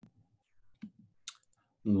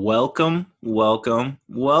Welcome to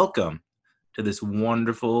this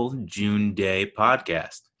wonderful June day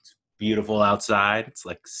podcast. It's beautiful outside. It's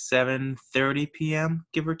like 7:30 p.m.,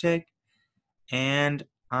 give or take. And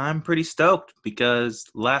I'm pretty stoked because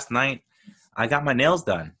last night I got my nails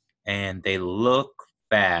done and they look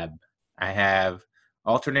fab. I have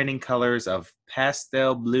alternating colors of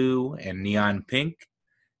pastel blue and neon pink.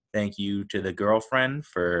 Thank you to the girlfriend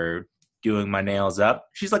for doing my nails up.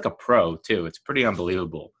 She's like a pro too. It's pretty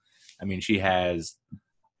unbelievable. I mean, she has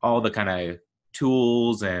all the kind of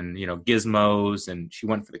tools and gizmos, and she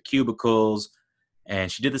went for the cubicles,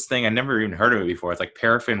 and she did this thing I never even heard of it before. It's like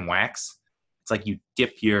paraffin wax. It's like you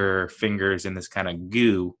dip your fingers in this kind of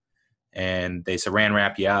goo, and they saran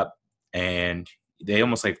wrap you up, and they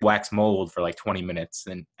almost like wax mold for like 20 minutes.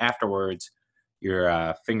 And afterwards,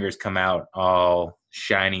 your fingers come out all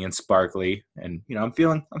shiny and sparkly, and I'm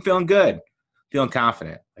feeling good, feeling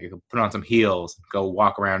confident. Like I could put on some heels, go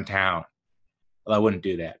walk around town. Well, I wouldn't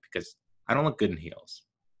do that because I don't look good in heels.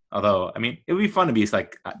 Although, I mean, it would be fun to be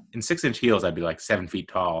like in 6-inch heels, I'd be like 7 feet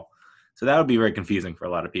tall. So that would be very confusing for a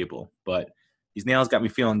lot of people. But these nails got me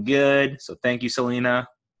feeling good. So thank you, Selena.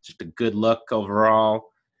 Just a good look overall.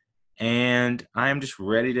 And I'm just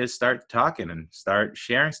ready to start talking and start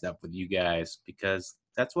sharing stuff with you guys because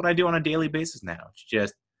that's what I do on a daily basis now. It's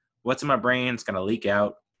just what's in my brain. It's going to leak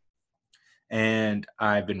out. And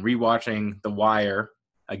I've been rewatching The Wire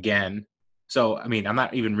again. So, I mean, I'm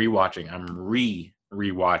not even rewatching. I'm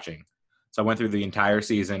rewatching. So I went through the entire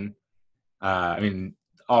season.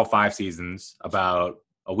 All 5 seasons. About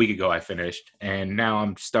a week ago, I finished. And now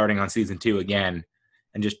I'm starting on season 2 again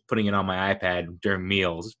and just putting it on my iPad during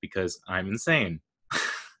meals because I'm insane.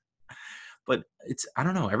 But I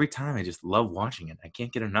don't know, every time I just love watching it. I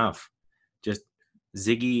can't get enough. Just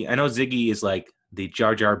Ziggy. I know Ziggy is like the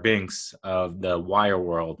Jar Jar Binks of the Wire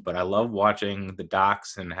world, but I love watching the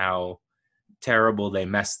docs and how terrible they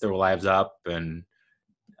mess their lives up. And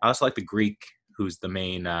I also like the Greek, who's the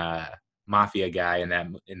main mafia guy in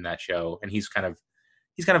that show, and he's kind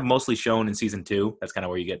of mostly shown in season 2. That's kind of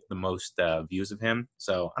where you get the most views of him.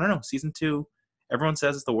 So I don't know, season 2. Everyone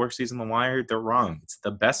says it's the worst season of The Wire. They're wrong. It's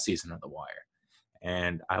the best season of The Wire,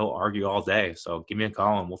 and I will argue all day. So give me a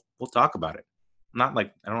call and we'll talk about it. Not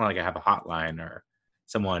like I don't like I have a hotline or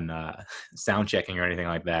someone sound checking or anything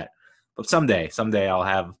like that. But someday I'll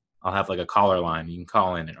have like a caller line. You can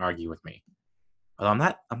call in and argue with me. Although I'm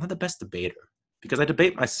not the best debater because I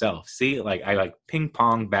debate myself. See, like I like ping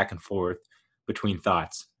pong back and forth between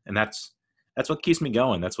thoughts, and that's what keeps me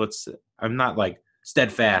going. I'm not like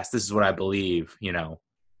steadfast. This is what I believe.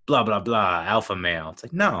 Blah blah blah. Alpha male. It's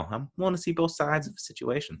like no, I'm willing to see both sides of the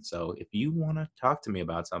situation. So if you want to talk to me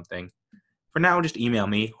about something, for now, just email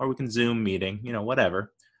me, or we can Zoom meeting,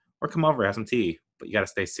 whatever, or come over, have some tea. But you got to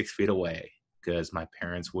stay 6 feet away because my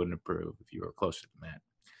parents wouldn't approve if you were closer than that.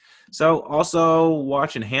 So also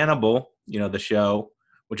watching Hannibal, the show,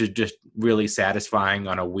 which is just really satisfying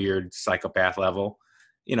on a weird psychopath level.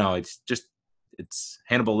 It's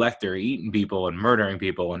Hannibal Lecter eating people and murdering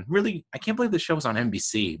people. And really, I can't believe the show is on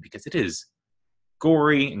NBC because it is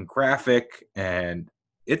gory and graphic. And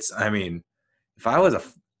if I was a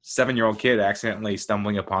 7-year-old kid accidentally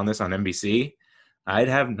stumbling upon this on NBC, I'd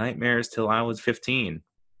have nightmares till I was 15.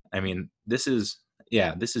 I mean, this is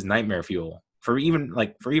nightmare fuel for even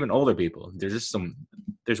older people.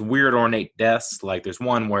 There's weird ornate deaths. Like there's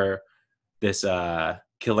one where this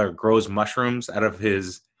killer grows mushrooms out of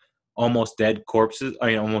his almost dead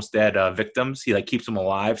victims. He like keeps them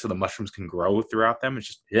alive so the mushrooms can grow throughout them. It's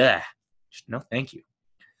just no thank you.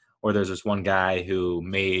 Or there's this one guy who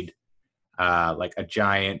made like a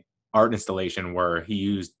giant art installation where he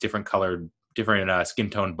used different skin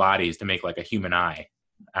tone bodies to make like a human eye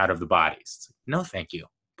out of the bodies. Like, no, thank you.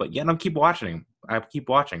 But yet I keep watching.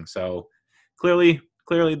 So clearly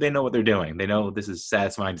they know what they're doing. They know this is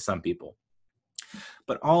satisfying to some people.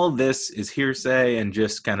 But all of this is hearsay and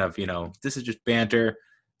just kind of, this is just banter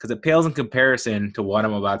because it pales in comparison to what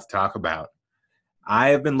I'm about to talk about. I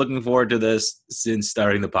have been looking forward to this since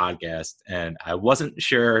starting the podcast, and I wasn't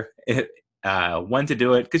sure when to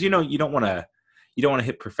do it because you don't want to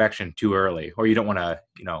hit perfection too early, or you don't want to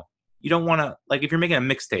like if you're making a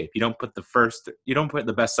mixtape, you don't put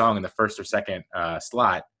the best song in the first or second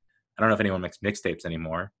slot. I don't know if anyone makes mixtapes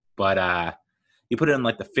anymore, but you put it in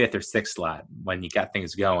like the 5th or 6th slot when you got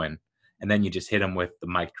things going, and then you just hit them with the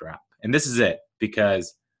mic drop. And this is it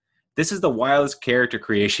because this is the wildest character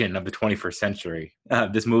creation of the 21st century.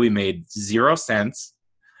 This movie made 0 sense.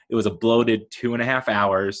 It was a bloated 2.5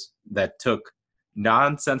 hours that took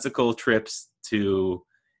nonsensical trips to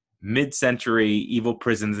mid-century evil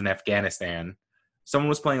prisons in Afghanistan someone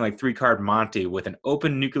was playing like 3-card Monte with an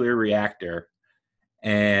open nuclear reactor.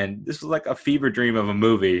 And this was like a fever dream of a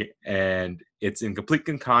movie. And it's in complete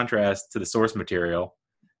contrast to the source material.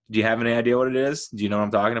 Do you have any idea what it is? Do you know what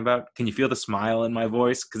I'm talking about? Can you feel the smile in my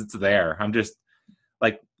voice? Because it's there. I'm just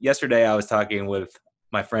like yesterday I was talking with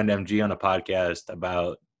my friend MG on a podcast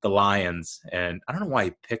about the Lions. And I don't know why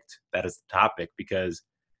he picked that as the topic because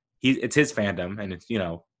it's his fandom and it's,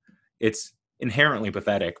 it's inherently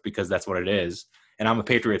pathetic because that's what it is. And I'm a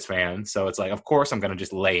Patriots fan, so it's like, of course, I'm going to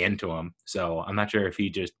just lay into him. So I'm not sure if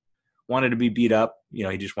he just wanted to be beat up.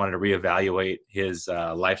 He just wanted to reevaluate his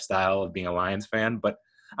lifestyle of being a Lions fan. But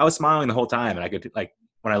I was smiling the whole time, and I could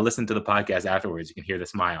when I listened to the podcast afterwards, you can hear the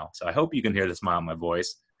smile. So I hope you can hear the smile in my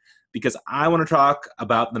voice because I want to talk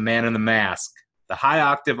about the man in the mask, the high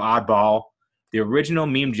octave oddball, the original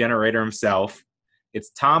meme generator himself.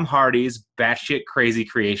 It's Tom Hardy's batshit crazy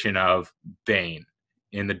creation of Bane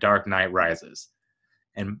in The Dark Knight Rises.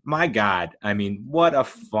 And my God, I mean, what a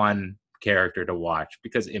fun character to watch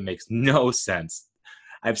because it makes no sense.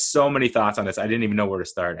 I have so many thoughts on this. I didn't even know where to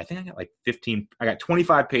start. I think I got like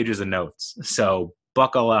 25 pages of notes. So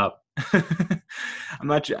buckle up. I'm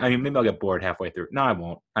not sure. I mean, maybe I'll get bored halfway through. No, I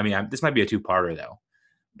won't. I mean, this might be a 2-parter though.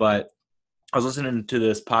 But I was listening to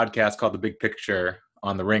this podcast called The Big Picture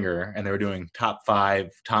on The Ringer, and they were doing top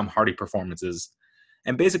 5 Tom Hardy performances.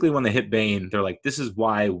 And basically when they hit Bane, they're like, this is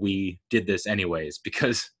why we did this anyways,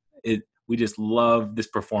 because we just love this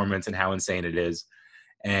performance and how insane it is.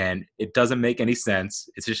 And it doesn't make any sense.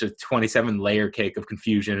 It's just a 27-layer cake of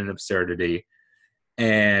confusion and absurdity.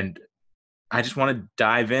 And I just want to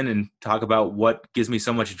dive in and talk about what gives me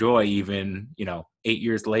so much joy, even, 8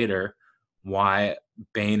 years later, why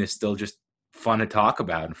Bane is still just fun to talk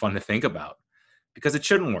about and fun to think about. Because it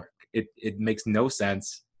shouldn't work. It makes no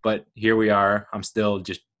sense. But here we are. I'm still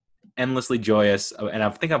just endlessly joyous. And I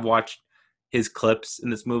think I've watched his clips in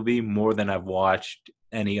this movie more than I've watched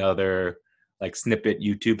any other like snippet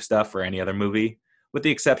YouTube stuff or any other movie, with the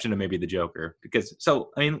exception of maybe The Joker.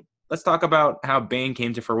 Let's talk about how Bane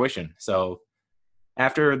came to fruition. So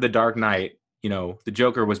after The Dark Knight, The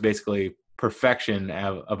Joker was basically perfection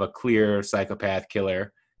of a clear psychopath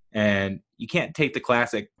killer. And you can't take the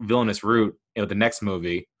classic villainous route the next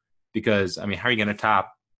movie because, how are you going to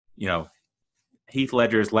top Heath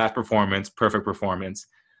Ledger's last performance, perfect performance.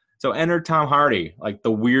 So enter Tom Hardy, like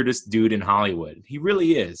the weirdest dude in Hollywood. He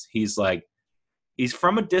really is. He's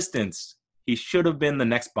from a distance. He should have been the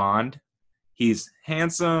next Bond. He's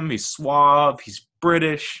handsome. He's suave. He's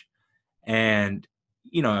British. And,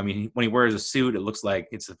 when he wears a suit, it looks like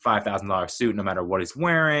it's a $5,000 suit no matter what he's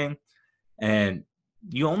wearing. And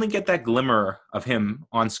you only get that glimmer of him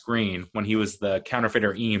on screen when he was the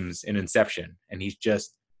counterfeiter Eames in Inception. And he's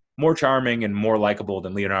just more charming and more likable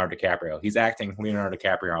than Leonardo DiCaprio. He's acting Leonardo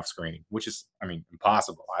DiCaprio off screen, which is,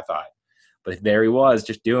 impossible, I thought. But there he was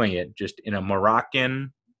just doing it, just in a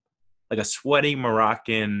Moroccan, like a sweaty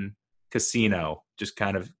Moroccan casino, just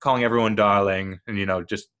kind of calling everyone darling and,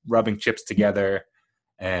 just rubbing chips together.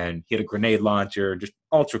 And he had a grenade launcher, just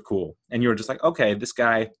ultra cool. And you were just like, okay, this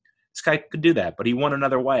guy could do that, but he won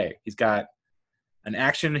another way. He's got an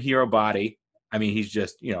action hero body. He's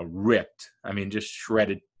just, ripped. Just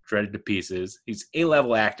shredded to pieces. He's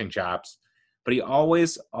A-level acting chops, but he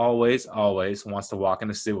always, always, always wants to walk in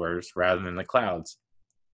the sewers rather than the clouds.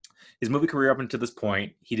 His movie career up until this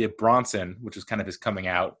point, he did Bronson, which was kind of his coming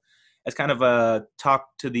out, as kind of a talk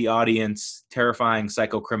to the audience, terrifying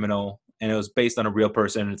psycho criminal, and it was based on a real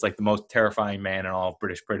person. It's like the most terrifying man in all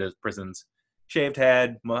British prisons. Shaved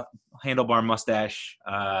head, handlebar mustache,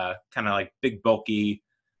 kind of like big, bulky,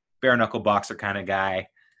 bare knuckle boxer kind of guy,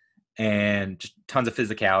 and just tons of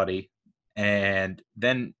physicality. And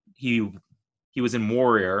then he was in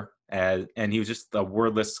Warrior, and he was just a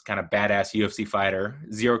wordless kind of badass UFC fighter,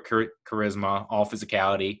 zero charisma, all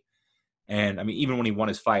physicality. And even when he won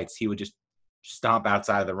his fights, he would just stomp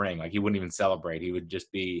outside of the ring. Like he wouldn't even celebrate. He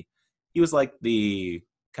was like the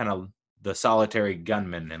kind of the solitary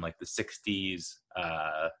gunman in like the 60s,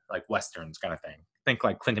 like Westerns kind of thing. Think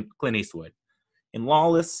like Clint Eastwood. In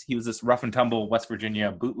Lawless, he was this rough and tumble West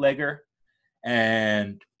Virginia bootlegger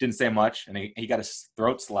and didn't say much. And he got his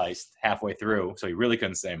throat sliced halfway through, so he really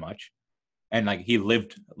couldn't say much. And like he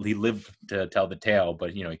lived to tell the tale,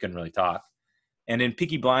 but he couldn't really talk. And in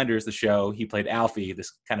Peaky Blinders, the show, he played Alfie,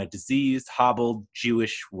 this kind of diseased, hobbled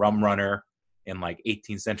Jewish rum runner in like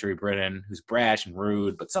 18th century Britain, who's brash and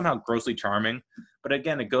rude, but somehow grossly charming. But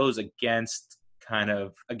again, it goes against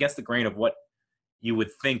the grain of what you would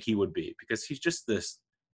think he would be, because he's just this,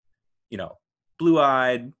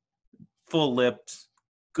 blue-eyed, full-lipped,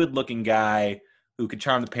 good-looking guy who could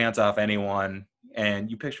charm the pants off anyone.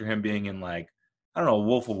 And you picture him being in like I don't know,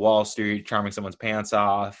 Wolf of Wall Street, charming someone's pants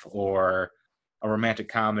off, or a romantic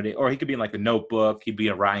comedy, or he could be in like The Notebook. He'd be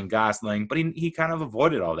a Ryan Gosling, but he kind of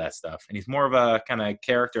avoided all that stuff, and he's more of a kind of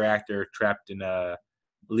character actor trapped in a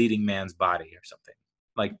leading man's body or something.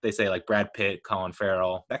 Like they say, like Brad Pitt, Colin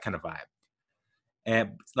Farrell, that kind of vibe.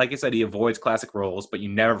 And like I said, he avoids classic roles, but you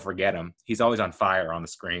never forget him. He's always on fire on the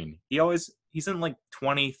screen. He's in like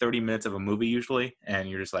 20, 30 minutes of a movie usually, and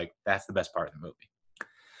you're just like, that's the best part of the movie.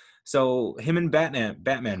 So him and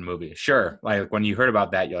Batman movie, sure. Like when you heard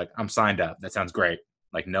about that, you're like, I'm signed up. That sounds great.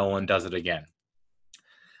 Like Nolan does it again.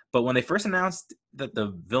 But when they first announced that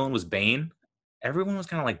the villain was Bane, everyone was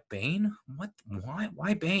kind of like, Bane? What?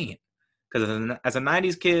 Why Bane? Because as a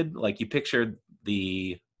 '90s kid, like you pictured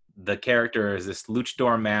the character as this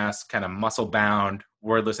luchador mask, kind of muscle bound,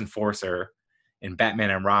 wordless enforcer in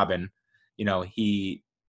Batman and Robin. You know,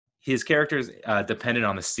 his character's dependent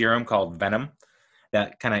on the serum called Venom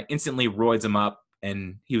that kind of instantly roids him up.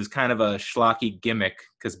 And he was kind of a schlocky gimmick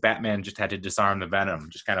because Batman just had to disarm the Venom,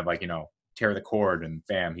 just kind of like, tear the cord and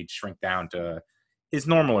bam, he'd shrink down to his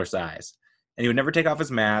normaler size. And he would never take off his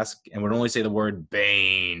mask and would only say the word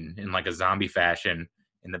Bane in like a zombie fashion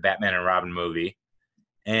in the Batman and Robin movie.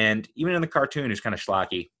 And even in the cartoon, he's kind of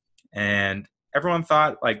schlocky. And everyone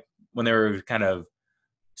thought, like, when they were kind of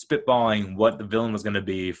spitballing what the villain was going to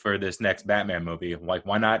be for this next Batman movie, like,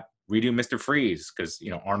 why not redo Mr. Freeze? Because,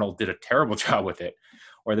 Arnold did a terrible job with it.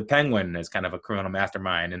 Or the Penguin as kind of a criminal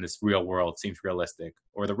mastermind in this real world seems realistic.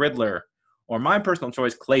 Or the Riddler. Or my personal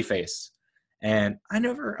choice, Clayface. And I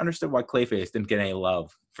never understood why Clayface didn't get any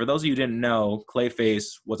love. For those of you who didn't know,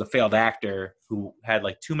 Clayface was a failed actor who had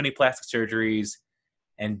like too many plastic surgeries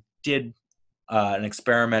and did an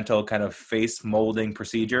experimental kind of face molding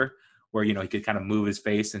procedure where, he could kind of move his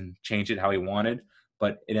face and change it how he wanted.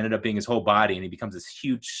 But it ended up being his whole body, and he becomes this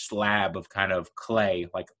huge slab of kind of clay,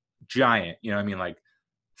 like giant, like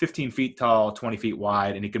 15 feet tall, 20 feet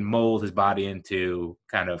wide, and he can mold his body into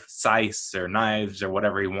kind of scythes or knives or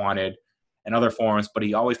whatever he wanted and other forms, but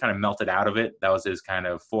he always kind of melted out of it. That was his kind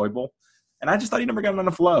of foible. And I just thought he never got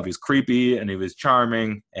enough love. He was creepy and he was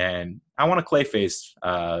charming, and I want a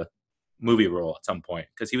Clayface movie role at some point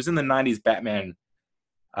because he was in the 90s Batman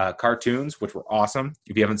cartoons, which were awesome.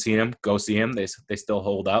 If you haven't seen them, go see them. They still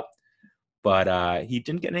hold up. But he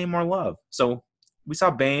didn't get any more love. So we saw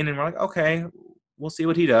Bane, and we're like, okay, we'll see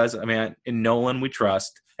what he does. I mean, in Nolan, we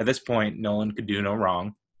trust. At this point, Nolan could do no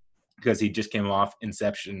wrong because he just came off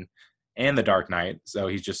Inception and The Dark Knight. So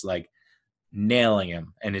he's just like nailing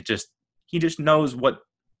him. And he just knows what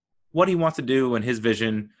he wants to do and his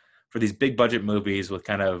vision for these big budget movies with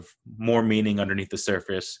kind of more meaning underneath the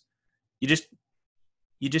surface. You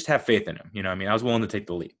just have faith in him. I was willing to take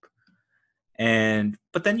the leap.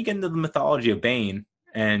 But then you get into the mythology of Bane,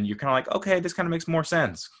 and you're kind of like, okay, this kind of makes more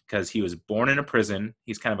sense because he was born in a prison.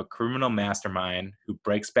 He's kind of a criminal mastermind who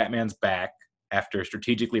breaks Batman's back after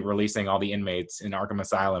strategically releasing all the inmates in Arkham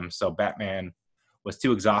Asylum. So Batman was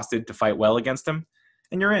too exhausted to fight well against him.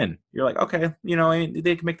 And you're in. You're like, okay,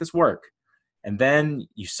 they can make this work. And then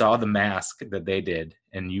you saw the mask that they did,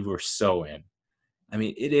 and you were so in. I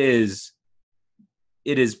mean, it is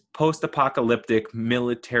post-apocalyptic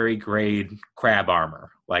military-grade crab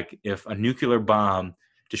armor. Like if a nuclear bomb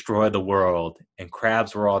destroyed the world and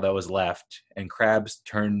crabs were all that was left, and crabs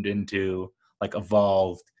turned into, like,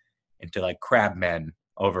 evolved into, like, crab men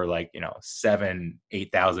over, like,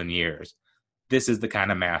 7,000-8,000 years. This is the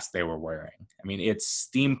kind of mask they were wearing. I mean, it's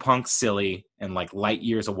steampunk silly and, like, light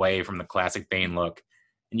years away from the classic Bane look,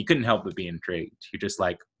 and you couldn't help but be intrigued. You're just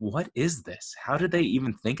like, what is this? How did they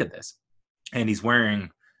even think of this? And he's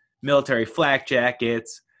wearing military flak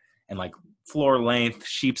jackets and like floor length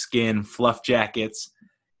sheepskin fluff jackets.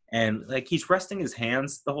 And like he's resting his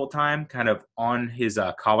hands the whole time kind of on his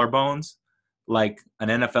collarbones, like an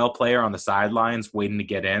NFL player on the sidelines waiting to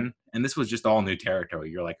get in. And this was just all new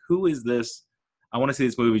territory. You're like, who is this? I want to see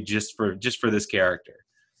this movie just for this character.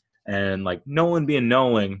 And like Nolan being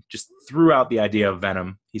Nolan just threw out the idea of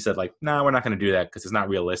Venom. He said like, nah, we're not going to do that because it's not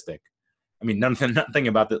realistic. I mean, nothing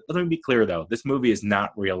about that. Let me be clear, though. This movie is not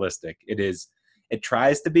realistic. It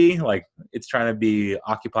tries to be. Like, it's trying to be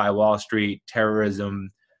Occupy Wall Street,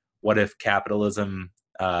 terrorism. What if capitalism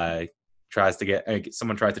tries to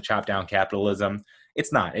someone tries to chop down capitalism?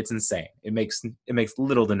 It's not. It's insane. It makes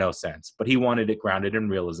little to no sense. But he wanted it grounded in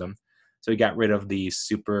realism. So he got rid of the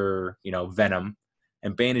super, Venom.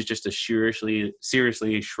 And Bane is just a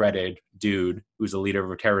seriously shredded dude who's a leader of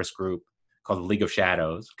a terrorist group called the League of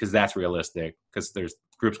Shadows, because that's realistic, because there's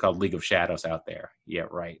groups called League of Shadows out there. Yeah,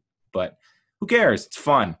 right. But who cares? It's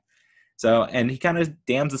fun. So, and he kind of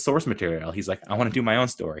damns the source material. He's like, I want to do my own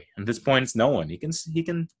story. And at this point, it's no one. He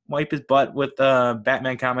can wipe his butt with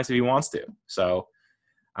Batman comics if he wants to. So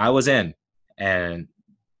I was in. And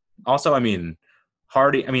also, I mean,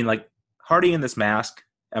 Hardy in this mask.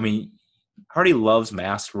 I mean, Hardy loves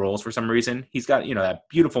mask roles for some reason. He's got, that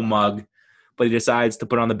beautiful mug, but he decides to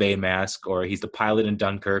put on the Bane mask, or he's the pilot in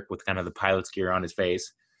Dunkirk with kind of the pilot's gear on his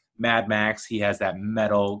face. Mad Max, he has that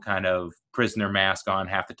metal kind of prisoner mask on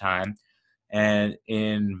half the time. And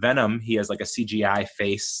in Venom, he has like a CGI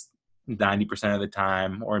face 90% of the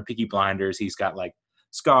time. Or in Peaky Blinders, he's got like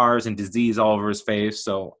scars and disease all over his face.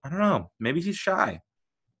 So I don't know. Maybe he's shy.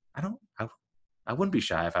 I wouldn't be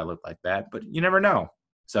shy if I looked like that, but you never know.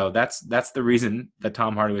 So that's the reason that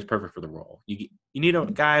Tom Hardy was perfect for the role. You need a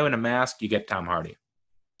guy in a mask, you get Tom Hardy.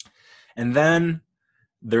 And then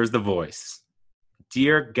there's the voice.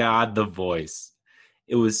 Dear God, the voice.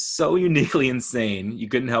 It was so uniquely insane, you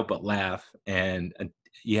couldn't help but laugh, and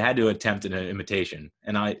you had to attempt an imitation.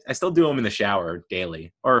 And I still do them in the shower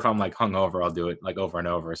daily, or if I'm like hungover, I'll do it like over and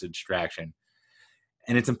over as a distraction.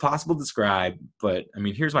 And it's impossible to describe, but I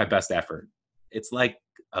mean, here's my best effort. It's like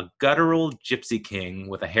a guttural gypsy king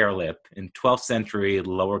with a hair lip in 12th century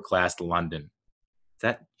lower class London.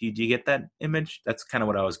 Do you get that image? That's kind of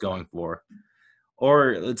what I was going for.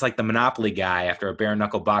 Or it's like the Monopoly guy after a bare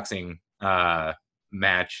knuckle boxing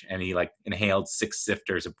match, and he like inhaled 6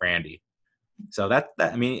 sifters of brandy. So that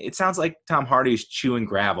I mean, it sounds like Tom Hardy's chewing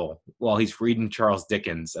gravel while he's reading Charles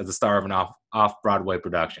Dickens as the star of an off Broadway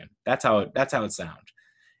production. That's how it sounds.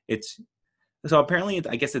 It's so apparently,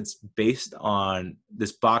 I guess it's based on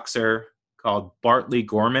this boxer called Bartley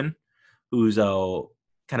Gorman, who's a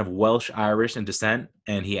kind of Welsh Irish in descent,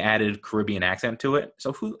 and he added Caribbean accent to it.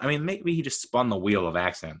 So maybe he just spun the wheel of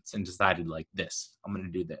accents and decided like this, I'm going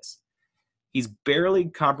to do this. He's barely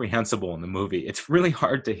comprehensible in the movie. It's really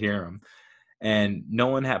hard to hear him. And no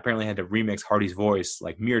one apparently had to remix Hardy's voice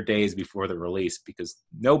like mere days before the release because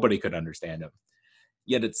nobody could understand him.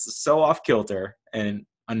 Yet it's so off kilter and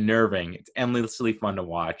unnerving. It's endlessly fun to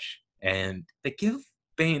watch. And they give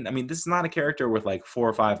Bane, I mean, this is not a character with like 4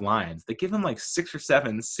 or 5 lines. They give him like 6 or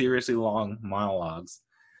 7 seriously long monologues.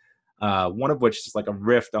 One of which is like a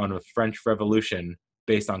riff on the French Revolution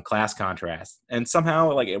based on class contrast. And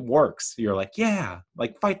somehow like it works. You're like, yeah,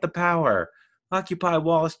 like fight the power, occupy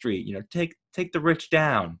Wall Street, take the rich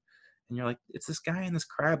down. And you're like, it's this guy in this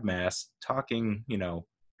crab mask talking,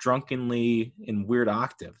 drunkenly in weird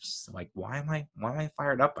octaves. Like, why am I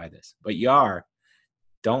fired up by this? But you are.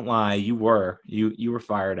 Don't lie, you were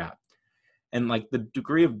fired up. And like the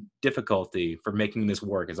degree of difficulty for making this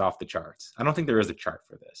work is off the charts. I don't think there is a chart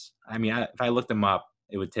for this. I mean, if I looked them up,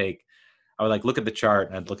 I would like look at the chart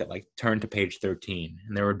and I'd look at like turn to page 13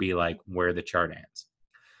 and there would be like where the chart ends.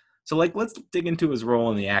 So like, let's dig into his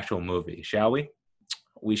role in the actual movie, shall we?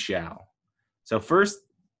 We shall. So first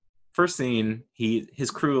scene,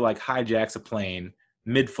 his crew like hijacks a plane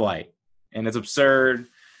mid-flight, and it's absurd.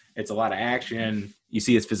 It's a lot of action. You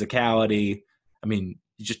see his physicality. I mean,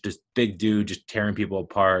 he's just this big dude just tearing people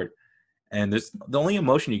apart. And the only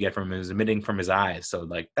emotion you get from him is emitting from his eyes. So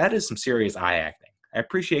like that is some serious eye acting. I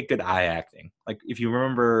appreciate good eye acting. Like if you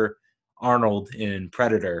remember Arnold in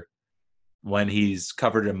Predator, when he's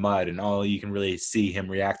covered in mud and all you can really see him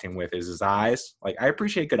reacting with is his eyes. Like I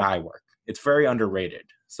appreciate good eye work. It's very underrated.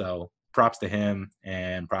 So props to him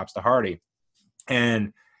and props to Hardy.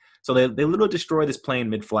 And so they literally destroy this plane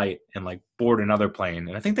mid-flight and like board another plane.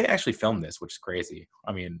 And I think they actually filmed this, which is crazy.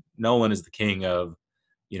 I mean, Nolan is the king of,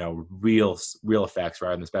 real effects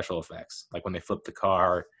rather than special effects. Like when they flip the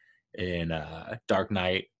car in Dark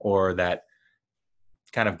Knight, or that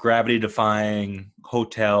kind of gravity-defying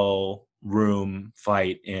hotel room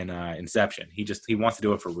fight in Inception. He wants to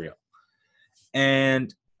do it for real.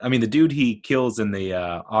 And I mean, the dude he kills in the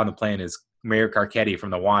on the plane is Mayor Carcetti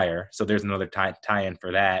from The Wire. So there's another tie-in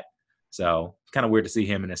for that. So it's kind of weird to see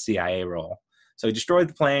him in a CIA role. So he destroys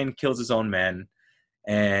the plane, kills his own men,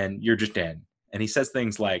 and you're just in. And he says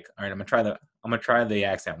things like, "All right, I'm gonna try the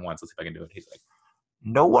accent once. Let's see if I can do it." He's like,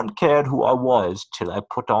 "No one cared who I was till I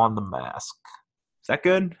put on the mask." Is that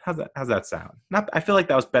good? How's that sound? I feel like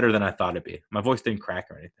that was better than I thought it'd be. My voice didn't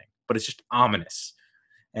crack or anything, but it's just ominous.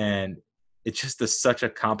 And it's just such a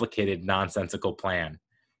complicated, nonsensical plan.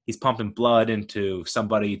 He's pumping blood into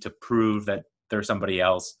somebody to prove that they're somebody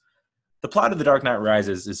else. The plot of The Dark Knight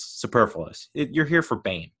Rises is superfluous. You're here for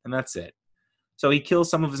Bane, and that's it. So he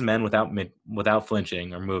kills some of his men without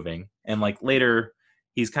flinching or moving. And like later,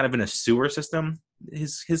 he's kind of in a sewer system.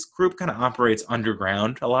 His group kind of operates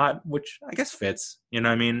underground a lot, which I guess fits, you know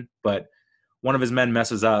what I mean? But one of his men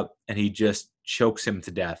messes up and he just chokes him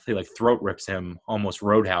to death. He like throat rips him almost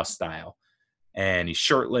Roadhouse style. and he's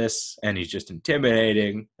shirtless, and he's just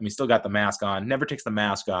intimidating. I mean, he's still got the mask on, never takes the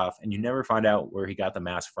mask off, and you never find out where he got the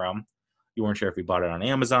mask from. You weren't sure if he bought it on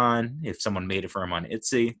Amazon, if someone made it for him on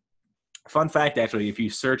Etsy. Fun fact, actually, if you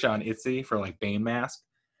search on Etsy for like Bane mask,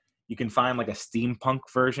 you can find like a steampunk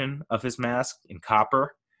version of his mask in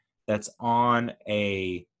copper that's on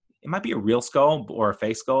it might be a real skull or a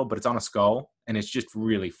fake skull, but it's on a skull, and it's just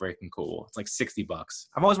really freaking cool. It's like $60.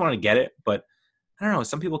 I've always wanted to get it, but I don't know.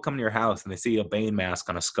 Some people come to your house and they see a Bane mask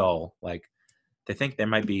on a skull. Like, they think they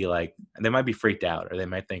might be freaked out, or they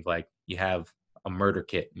might think like you have a murder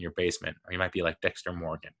kit in your basement, or you might be like Dexter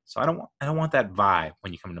Morgan. So I don't want that vibe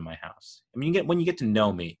when you come into my house. I mean, when you get to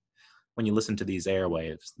know me, when you listen to these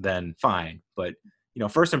airwaves, then fine. But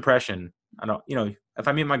first impression, I don't. If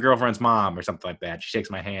I meet my girlfriend's mom or something like that, she shakes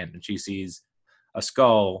my hand and she sees a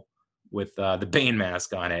skull with the Bane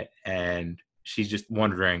mask on it, and she's just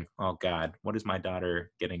wondering, oh God, what is my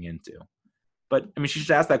daughter getting into? But I mean, she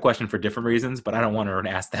should ask that question for different reasons, but I don't want her to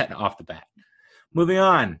ask that off the bat. Moving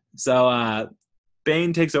on. So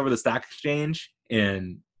Bane takes over the stock exchange,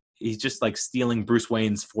 and he's just like stealing Bruce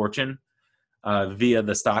Wayne's fortune via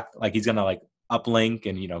the stock. Like, he's gonna like uplink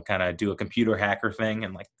and kind of do a computer hacker thing.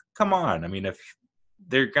 And like, come on. I mean, if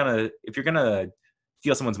you're gonna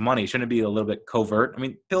steal someone's money, shouldn't it be a little bit covert? I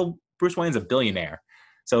mean, Bruce Wayne's a billionaire,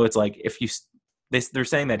 so it's like if they're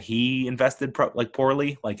saying that he invested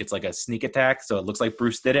poorly, like it's like a sneak attack, so it looks like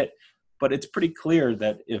Bruce did it. But it's pretty clear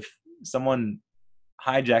that if someone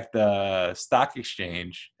hijacked the stock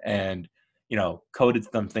exchange and coded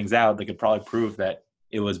some things out, they could probably prove that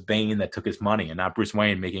it was Bane that took his money and not Bruce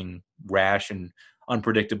Wayne making rash and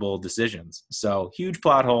unpredictable decisions. So huge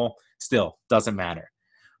plot hole. Still doesn't matter.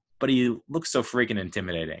 But he looks so freaking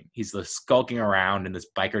intimidating. He's skulking around in this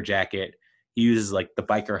biker jacket. He uses like the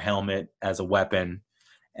biker helmet as a weapon,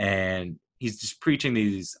 and he's just preaching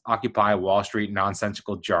these Occupy Wall Street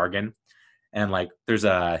nonsensical jargon. And like, there's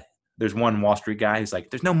one Wall Street guy who's like,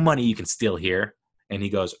 "There's no money you can steal here," and he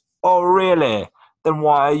goes, "Oh really? Then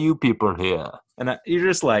why are you people here?" And you're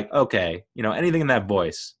just like, okay, anything in that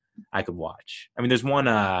voice I could watch. I mean, there's one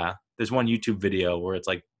YouTube video where it's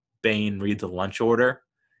like Bane reads a lunch order,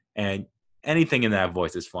 and anything in that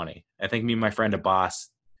voice is funny. I think me and my friend Abbas,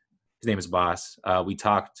 his name is Boss, we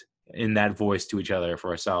talked in that voice to each other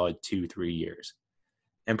for a solid 2-3 years.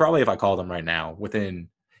 And probably if I called him right now,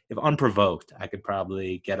 if unprovoked, I could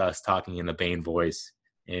probably get us talking in the Bane voice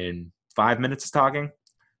in 5 minutes of talking.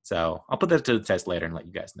 So I'll put that to the test later and let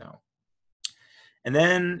you guys know. And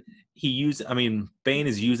then Bane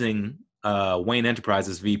is using Wayne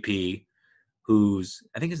Enterprises VP,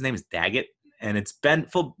 I think his name is Daggett, and it's Ben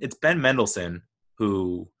Mendelsohn,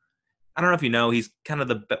 who, I don't know if you know, he's one of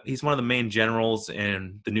the main generals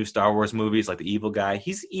in the new Star Wars movies, like the evil guy.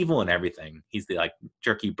 He's evil in everything. He's the like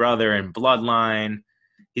jerky brother in Bloodline.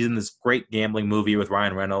 He's in this great gambling movie with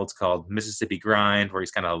Ryan Reynolds called Mississippi Grind, where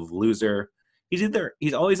he's kind of a loser.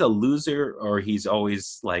 He's always a loser, or he's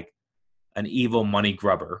always like an evil money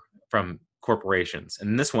grubber from corporations.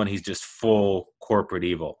 And in this one, he's just full corporate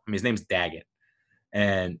evil. I mean, his name's Daggett,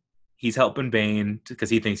 and he's helping Bane because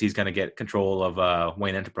he thinks he's going to get control of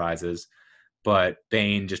Wayne Enterprises. But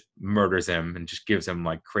Bane just murders him and just gives him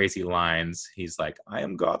like crazy lines. He's like, "I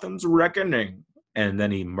am Gotham's reckoning." And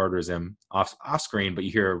then he murders him off screen, but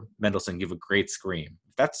you hear Mendelsohn give a great scream.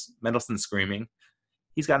 If that's Mendelsohn screaming,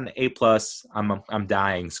 he's got an A+, I'm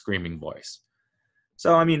dying screaming voice.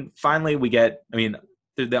 So, I mean, finally we get,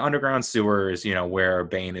 the underground sewers, where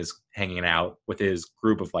Bane is hanging out with his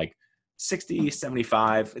group of like 60,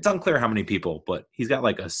 75. It's unclear how many people, but he's got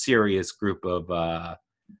like a serious group of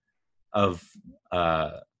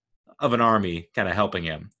an army kind of helping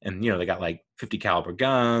him. And, they got like 50 caliber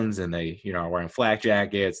guns, and they, are wearing flak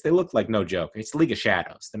jackets. They look like no joke. It's the League of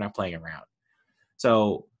Shadows. They're not playing around.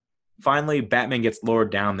 So finally, Batman gets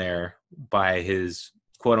lured down there by his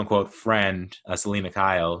quote unquote friend, Selena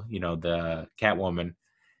Kyle, the Catwoman.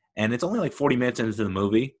 And it's only like 40 minutes into the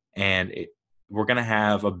movie, and we're going to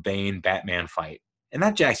have a Bane Batman fight. And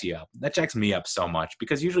that jacks you up. That jacks me up so much,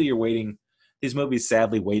 because usually you're waiting. These movies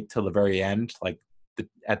sadly wait till the very end, like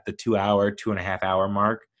at the 2.5 hour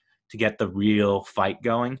mark, to get the real fight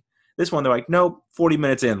going. This one, they're like, nope, 40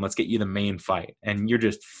 minutes in, let's get you the main fight. And you're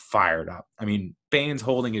just fired up. I mean, Bane's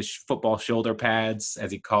holding his football shoulder pads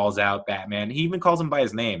as he calls out Batman. He even calls him by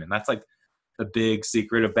his name. And that's like the big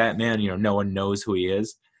secret of Batman. No one knows who he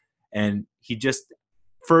is. And he just,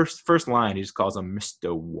 first line, he just calls him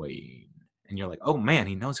Mr. Wayne. And you're like, oh man,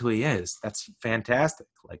 he knows who he is. That's fantastic.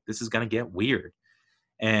 Like, this is going to get weird.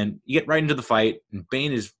 And you get right into the fight, and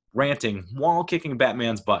Bane is ranting while kicking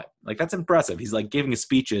Batman's butt. Like, that's impressive. He's like giving his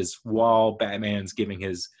speeches while Batman's giving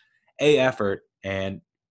his A effort, and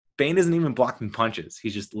Bane isn't even blocking punches.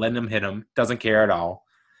 He's just letting him hit him, doesn't care at all.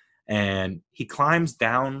 And he climbs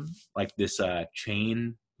down like this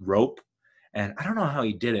chain rope. And I don't know how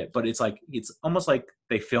he did it, but it's almost like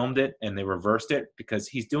they filmed it and they reversed it because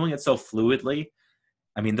he's doing it so fluidly.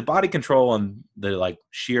 I mean, the body control and the like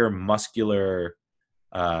sheer muscular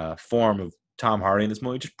form of Tom Hardy in this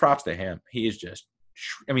movie, just props to him. He is just,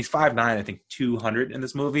 I mean, he's 5'9", I think 200 in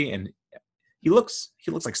this movie, and he looks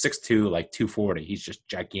like 6'2", like 240. He's just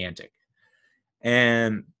gigantic,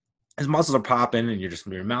 and his muscles are popping, and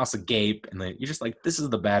your mouth's agape, and then you're just like, this is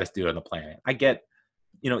the baddest dude on the planet. I get,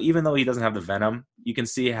 even though he doesn't have the venom, you can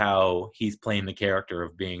see how he's playing the character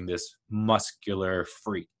of being this muscular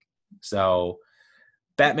freak. So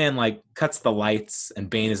Batman like cuts the lights, and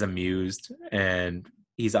Bane is amused, and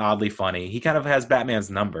he's oddly funny. He kind of has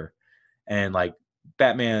Batman's number, and like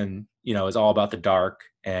Batman, is all about the dark,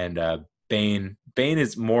 and Bane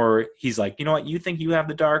is more. He's like, you know what? You think you have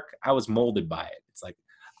the dark? I was molded by it. It's like,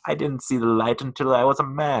 I didn't see the light until I was a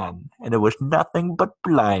man, and it was nothing but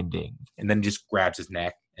blinding. And then just grabs his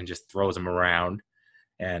neck and just throws him around.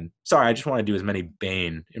 And sorry, I just want to do as many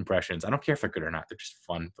Bane impressions. I don't care if they're good or not. They're just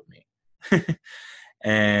fun for me.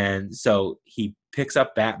 And so he picks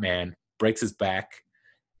up Batman, breaks his back,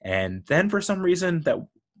 and then for some reason that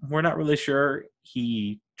we're not really sure,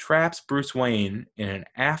 he traps Bruce Wayne in an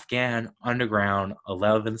Afghan underground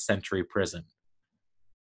 11th century prison.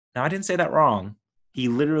 Now, I didn't say that wrong. He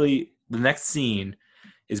literally, the next scene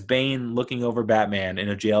is Bane looking over Batman in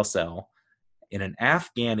a jail cell in an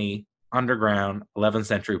Afghani underground 11th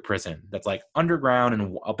century prison that's like underground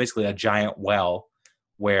and basically a giant well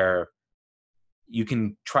where you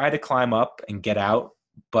can try to climb up and get out,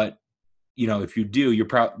 but if you do,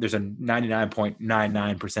 there's a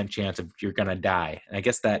 99.99% chance of you're gonna die. And I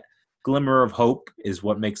guess that glimmer of hope is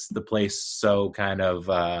what makes the place so kind of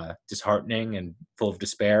disheartening and full of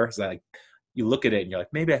despair. Is that like you look at it and you're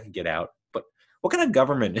like, maybe I can get out, but what kind of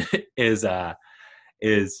government is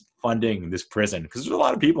funding this prison? Because there's a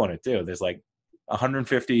lot of people in it too. There's like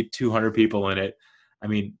 150, 200 people in it. I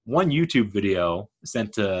mean, one YouTube video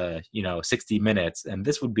sent to 60 Minutes, and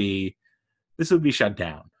this would be shut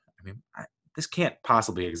down. I mean, this can't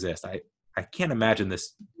possibly exist. I can't imagine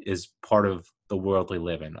this is part of the world we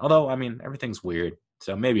live in. Although, I mean, everything's weird,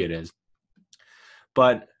 so maybe it is.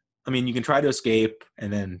 But I mean, you can try to escape,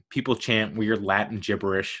 and then people chant weird Latin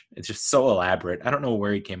gibberish. It's just so elaborate. I don't know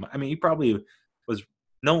where he came. I mean, he probably was.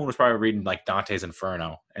 No one was probably reading like Dante's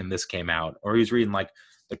Inferno, and this came out, or he was reading like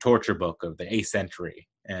the torture book of the 8th century.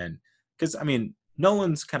 And because I mean,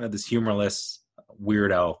 Nolan's kind of this humorless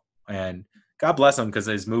weirdo, and God bless him because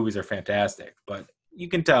his movies are fantastic. But you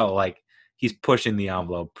can tell like he's pushing the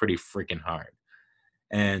envelope pretty freaking hard.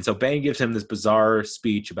 And so Bane gives him this bizarre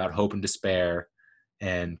speech about hope and despair,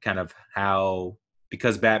 and kind of how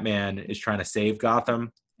because Batman is trying to save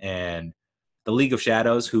Gotham, and the League of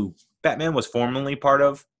Shadows, who Batman was formerly part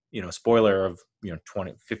of, spoiler of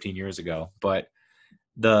 15 years ago, but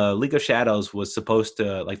the League of Shadows was supposed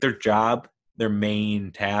to, like, their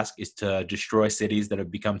main task is to destroy cities that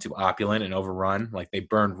have become too opulent and overrun. Like they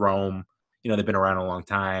burned Rome, they've been around a long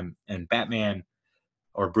time, and Batman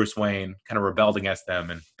or Bruce Wayne kind of rebelled against them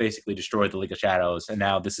and basically destroyed the League of Shadows. And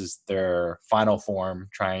now this is their final form,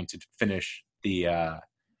 trying to finish the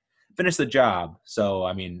job. So,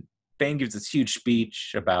 I mean, Bane gives this huge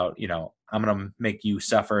speech about, I'm going to make you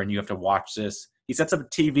suffer and you have to watch this. He sets up a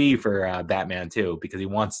TV for Batman too, because he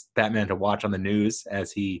wants Batman to watch on the news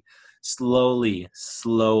as he slowly,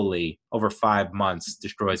 over 5 months,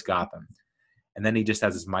 destroys Gotham. And then he just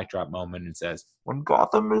has his mic drop moment and says, "When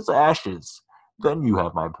Gotham is ashes, then you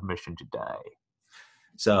have my permission to die."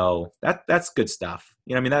 So that's good stuff.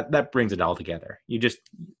 I mean, that brings it all together. You just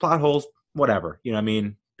plot holes, whatever. I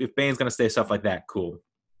mean, if Bane's going to say stuff like that, cool.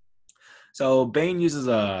 So Bane uses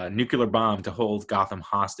a nuclear bomb to hold Gotham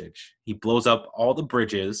hostage. He blows up all the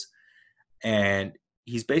bridges, and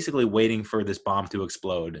he's basically waiting for this bomb to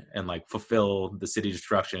explode and like fulfill the city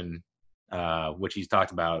destruction, which he's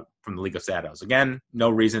talked about from the League of Shadows. Again, no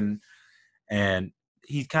reason. And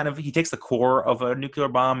he takes the core of a nuclear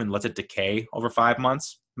bomb and lets it decay over 5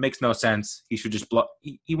 months. Makes no sense. He should just blow.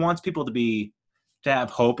 He wants people to have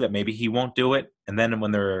hope that maybe he won't do it. And then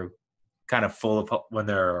when they're kind of full of hope, when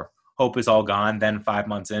their hope is all gone, then 5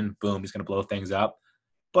 months in, boom, he's going to blow things up.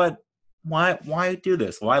 But why do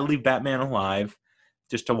this? Why leave Batman alive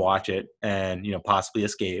just to watch it and, possibly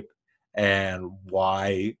escape? And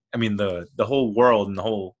why, I mean, the whole world and the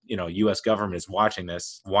whole, U.S. government is watching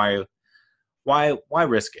this. Why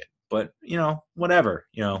risk it? But, whatever,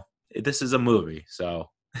 this is a movie, so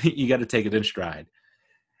you got to take it in stride.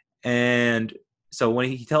 And so when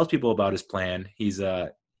he tells people about his plan, he's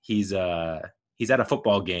at a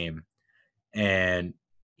football game, and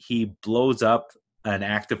he blows up an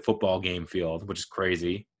active football game field, which is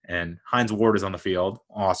crazy. And Hines Ward is on the field.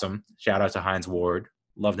 Awesome. Shout out to Hines Ward.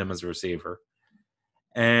 Loved him as a receiver.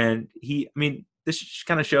 And this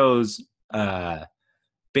kind of shows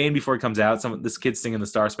Bane before he comes out. This kid's singing the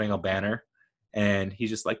Star Spangled Banner, and he's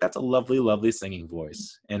just like, that's a lovely, lovely singing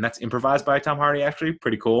voice. And that's improvised by Tom Hardy, actually.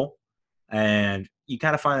 Pretty cool. And you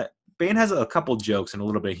kind of find it. Bane has a couple jokes and a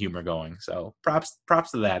little bit of humor going. So props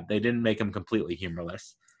to that. They didn't make him completely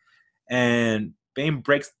humorless. And Bane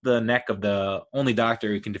breaks the neck of the only doctor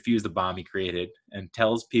who can defuse the bomb he created and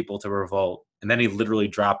tells people to revolt. And then he literally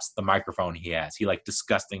drops the microphone he has. He like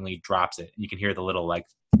disgustingly drops it. And you can hear the little like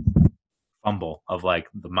fumble of like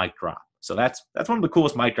the mic drop. So that's one of the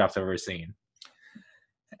coolest mic drops I've ever seen.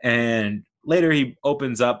 And later he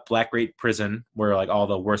opens up Black Gate Prison, where like all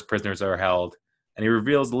the worst prisoners are held. And he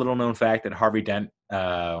reveals the little known fact that Harvey Dent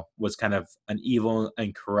was kind of an evil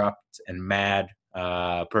and corrupt and mad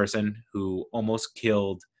person who almost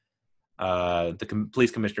killed the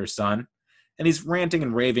police commissioner's son. And he's ranting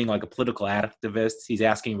and raving like a political activist. He's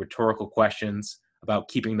asking rhetorical questions about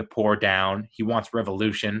keeping the poor down. He wants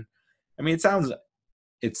revolution. I mean, it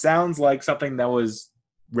sounds like something that was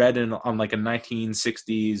read on like a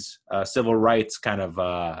 1960s civil rights kind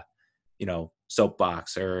of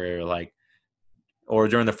soapbox, or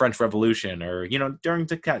during the French Revolution, or during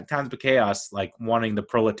the times of chaos, like wanting the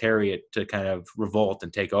proletariat to kind of revolt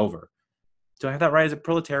and take over. Do I have that right? Is it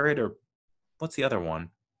proletariat, or what's the other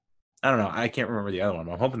one? I don't know. I can't remember the other one.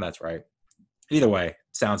 I'm hoping that's right. Either way,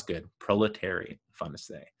 sounds good. Proletariat, fun to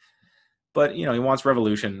say. But he wants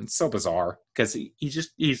revolution. It's so bizarre because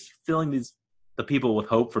he's filling the people with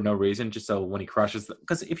hope for no reason, just so when he crushes them.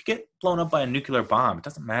 Because if you get blown up by a nuclear bomb, it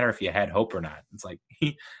doesn't matter if you had hope or not. It's like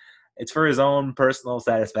it's for his own personal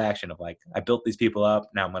satisfaction of like, I built these people up,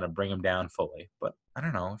 now I'm going to bring them down fully. But I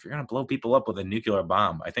don't know, if you're going to blow people up with a nuclear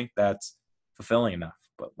bomb, I think that's fulfilling enough.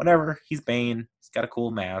 But whatever, he's Bane. He's got a cool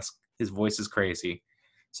mask. His voice is crazy.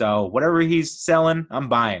 So whatever he's selling, I'm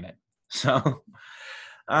buying it. So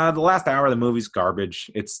the last hour of the movie's garbage.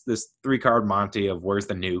 It's this 3-card Monty of where's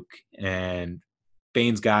the nuke, and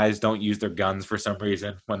Bane's guys don't use their guns for some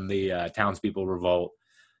reason when the townspeople revolt.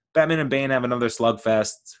 Batman and Bane have another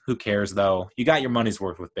slugfest. Who cares, though? You got your money's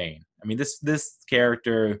worth with Bane. I mean, this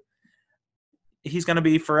character, he's going to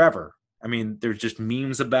be forever. I mean, there's just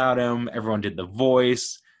memes about him. Everyone did the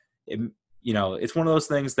voice. It's one of those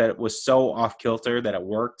things that was so off-kilter that it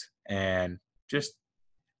worked. And just,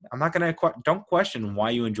 I'm not going to, don't question why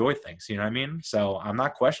you enjoy things. You know what I mean? So I'm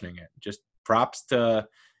not questioning it. Just props to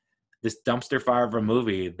this dumpster fire of a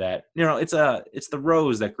movie that, it's the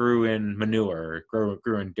rose that grew in manure,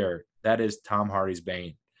 grew in dirt. That is Tom Hardy's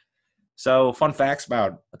Bane. So a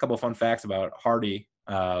couple of fun facts about Hardy.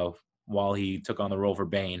 While he took on the role for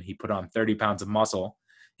Bane, he put on 30 pounds of muscle,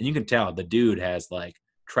 and you can tell the dude has like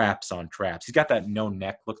traps on traps. He's got that no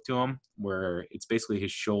neck look to him, where it's basically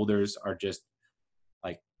his shoulders are just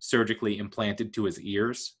like surgically implanted to his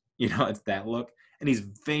ears. It's that look, and he's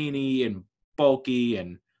veiny and bulky,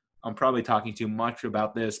 and I'm probably talking too much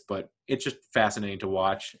about this, but it's just fascinating to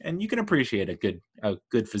watch, and you can appreciate a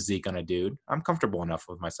good physique on a dude. I'm comfortable enough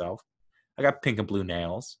with myself. I got pink and blue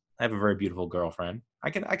nails. I have a very beautiful girlfriend. I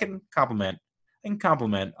can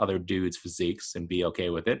compliment other dudes' physiques and be okay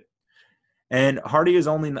with it. And Hardy is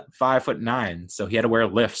only 5'9", so he had to wear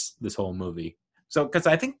lifts this whole movie. So because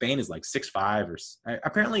I think Bane is like 6'5", or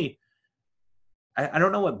apparently. I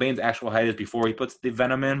don't know what Bane's actual height is before he puts the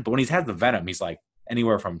venom in, but when he's had the venom, he's like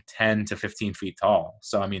anywhere from 10 to 15 feet tall.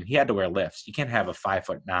 So, I mean, he had to wear lifts. You can't have a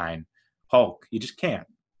 5'9" Hulk. You just can't.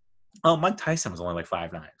 Oh, Mike Tyson was only like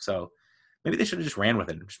 5'9". So maybe they should have just ran with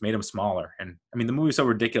it and just made him smaller. And, I mean, the movie's so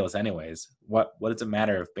ridiculous anyways. What does it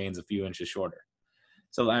matter if Bane's a few inches shorter?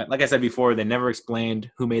 So, like I said before, they never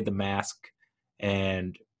explained who made the mask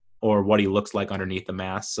or what he looks like underneath the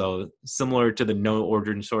mask. So similar to the no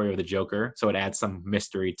origin story of the Joker. So it adds some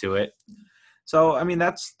mystery to it. So, I mean,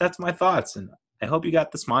 that's my thoughts. And I hope you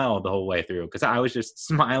got the smile the whole way through, because I was just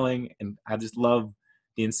smiling, and I just love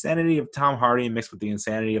the insanity of Tom Hardy mixed with the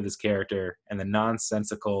insanity of this character and the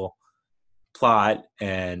nonsensical plot.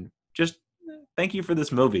 And just thank you for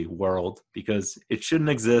this movie, world, because it shouldn't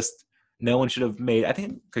exist. No one should have made, I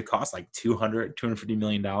think it could cost like $250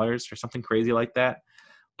 million or something crazy like that.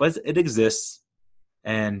 But it exists,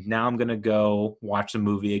 and now I'm going to go watch the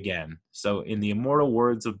movie again. So in the immortal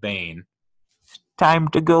words of Bane, time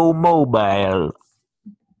to go mobile.